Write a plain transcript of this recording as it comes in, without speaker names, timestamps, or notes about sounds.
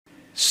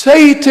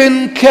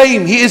Satan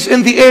came. He is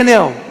in the air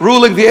now,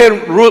 ruling the air,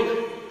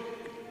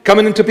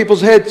 coming into people's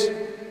heads.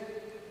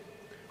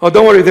 Oh,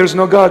 don't worry, there's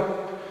no God.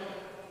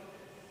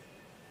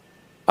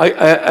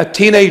 A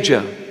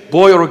teenager,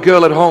 boy or a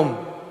girl at home,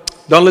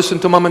 don't listen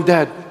to mom and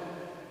dad.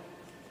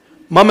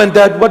 Mom and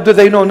dad, what do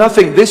they know?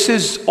 Nothing. This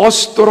is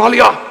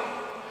Australia.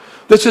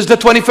 This is the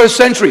 21st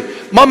century.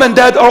 Mom and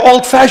dad are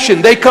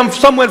old-fashioned. They come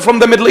somewhere from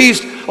the Middle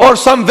East or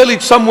some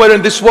village somewhere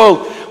in this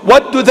world.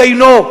 What do they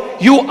know?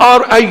 You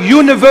are a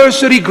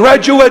university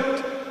graduate.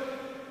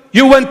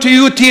 You went to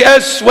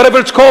UTS, whatever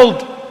it's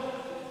called.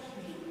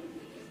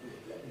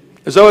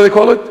 Is that what they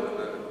call it?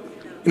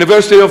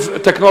 University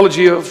of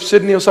Technology of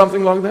Sydney or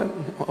something like that?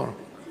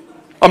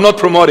 I'm not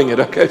promoting it,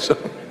 okay? So,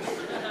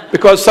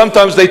 because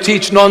sometimes they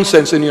teach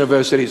nonsense in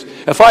universities.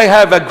 If I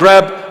have a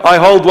grab, I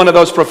hold one of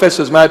those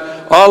professors, Matt,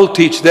 I'll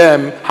teach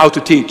them how to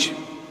teach.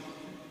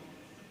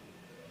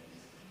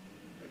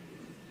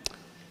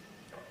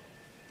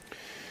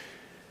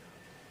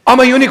 I'm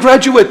a uni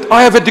graduate.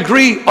 I have a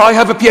degree. I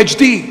have a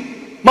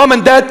PhD. Mom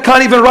and dad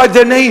can't even write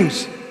their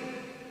names.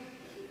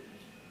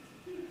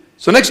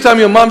 So next time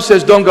your mom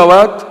says, don't go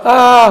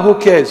out, who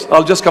cares?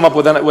 I'll just come up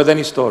with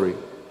any story.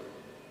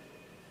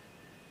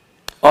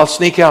 I'll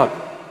sneak out.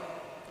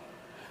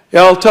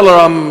 Yeah, I'll tell her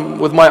I'm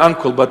with my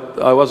uncle, but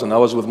I wasn't. I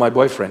was with my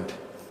boyfriend.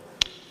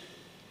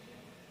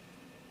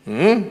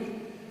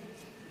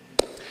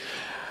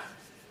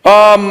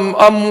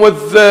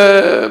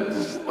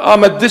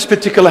 I'm at this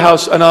particular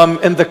house and I'm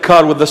in the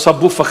car with the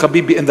subwoofer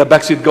Habibi in the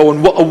backseat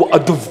going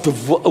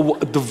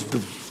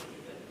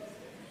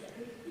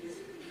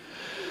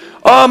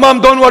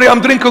Mom, don't worry,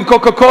 I'm drinking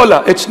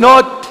Coca-Cola. It's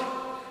not.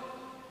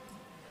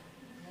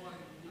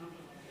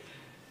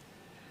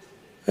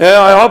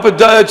 Yeah, I hope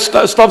it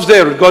stops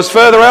there. It goes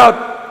further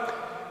out.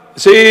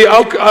 See,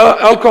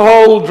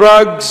 alcohol,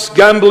 drugs,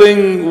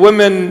 gambling,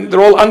 women,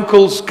 they're all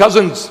uncles,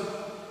 cousins.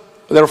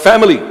 They're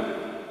family.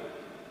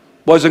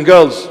 Boys and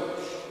girls,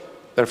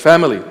 they're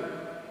family.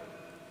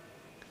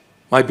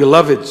 My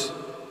beloveds,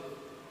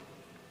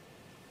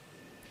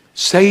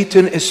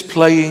 Satan is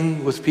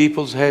playing with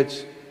people's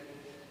heads.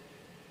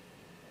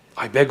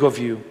 I beg of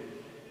you,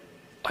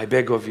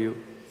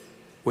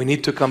 we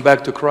need to come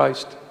back to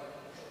Christ.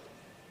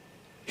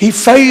 He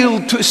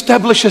failed to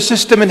establish a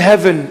system in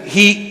heaven.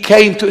 He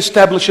came to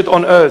establish it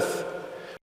on earth.